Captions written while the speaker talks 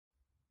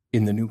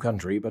In the new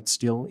country, but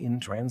still in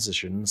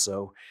transition,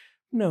 so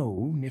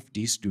no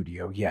nifty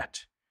studio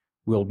yet.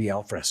 We'll be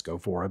al fresco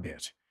for a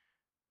bit.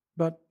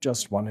 But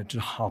just wanted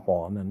to hop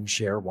on and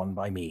share one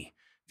by me,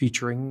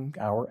 featuring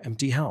our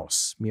empty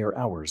house mere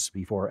hours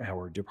before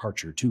our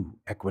departure to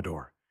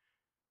Ecuador.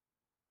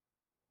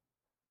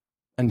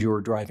 And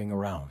you're driving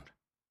around.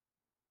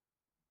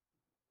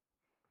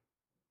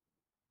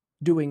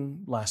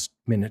 Doing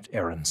last-minute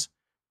errands.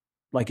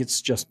 Like it's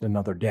just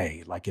another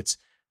day, like it's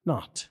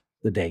not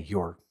the day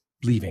you're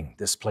leaving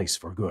this place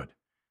for good.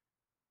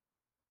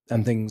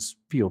 And things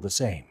feel the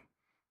same,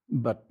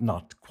 but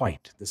not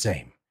quite the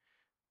same.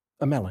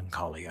 A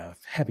melancholy, a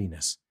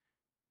heaviness.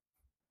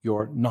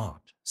 You're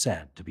not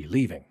sad to be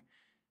leaving.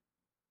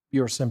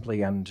 You're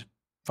simply and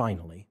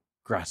finally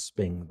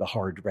grasping the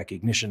hard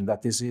recognition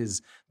that this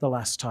is the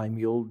last time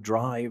you'll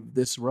drive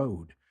this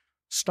road,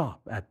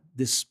 stop at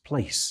this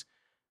place,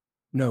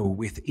 know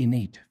with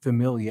innate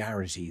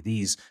familiarity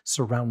these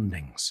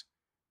surroundings.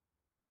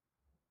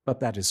 But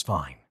that is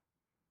fine.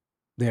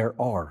 There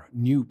are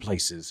new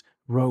places,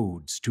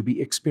 roads to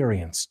be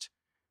experienced.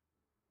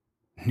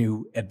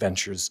 New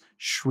adventures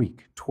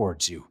shriek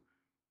towards you.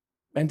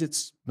 And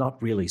it's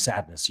not really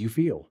sadness you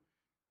feel.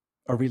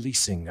 A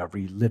releasing, a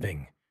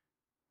reliving,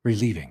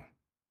 relieving,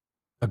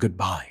 a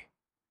goodbye.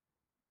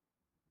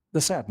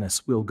 The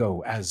sadness will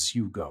go as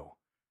you go.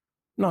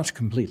 Not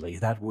completely,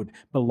 that would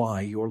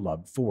belie your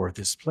love for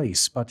this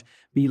place, but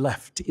be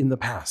left in the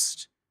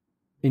past,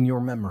 in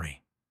your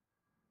memory,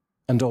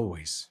 and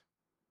always,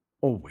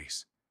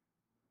 always,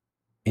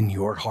 in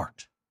your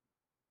heart.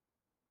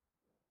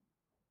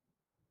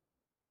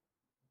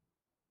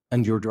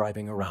 And You're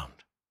Driving Around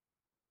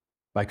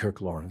by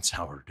Kirk Lawrence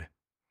Howard.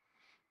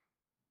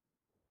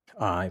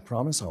 I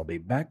promise I'll be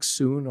back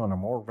soon on a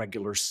more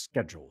regular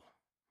schedule,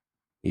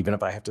 even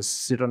if I have to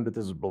sit under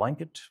this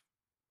blanket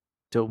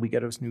till we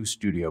get a new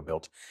studio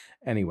built.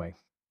 Anyway,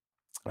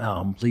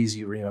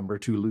 please remember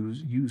to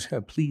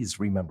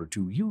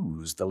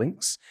use the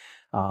links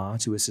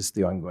to assist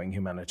the ongoing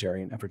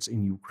humanitarian efforts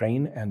in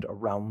Ukraine and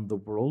around the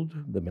world,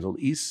 the Middle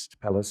East,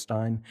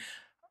 Palestine.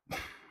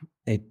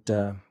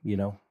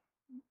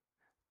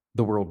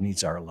 The world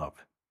needs our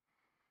love.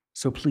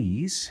 So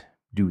please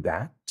do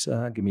that.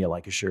 Give me a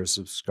like, a share,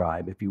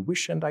 subscribe if you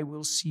wish, and I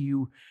will see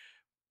you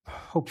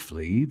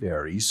hopefully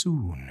very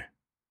soon.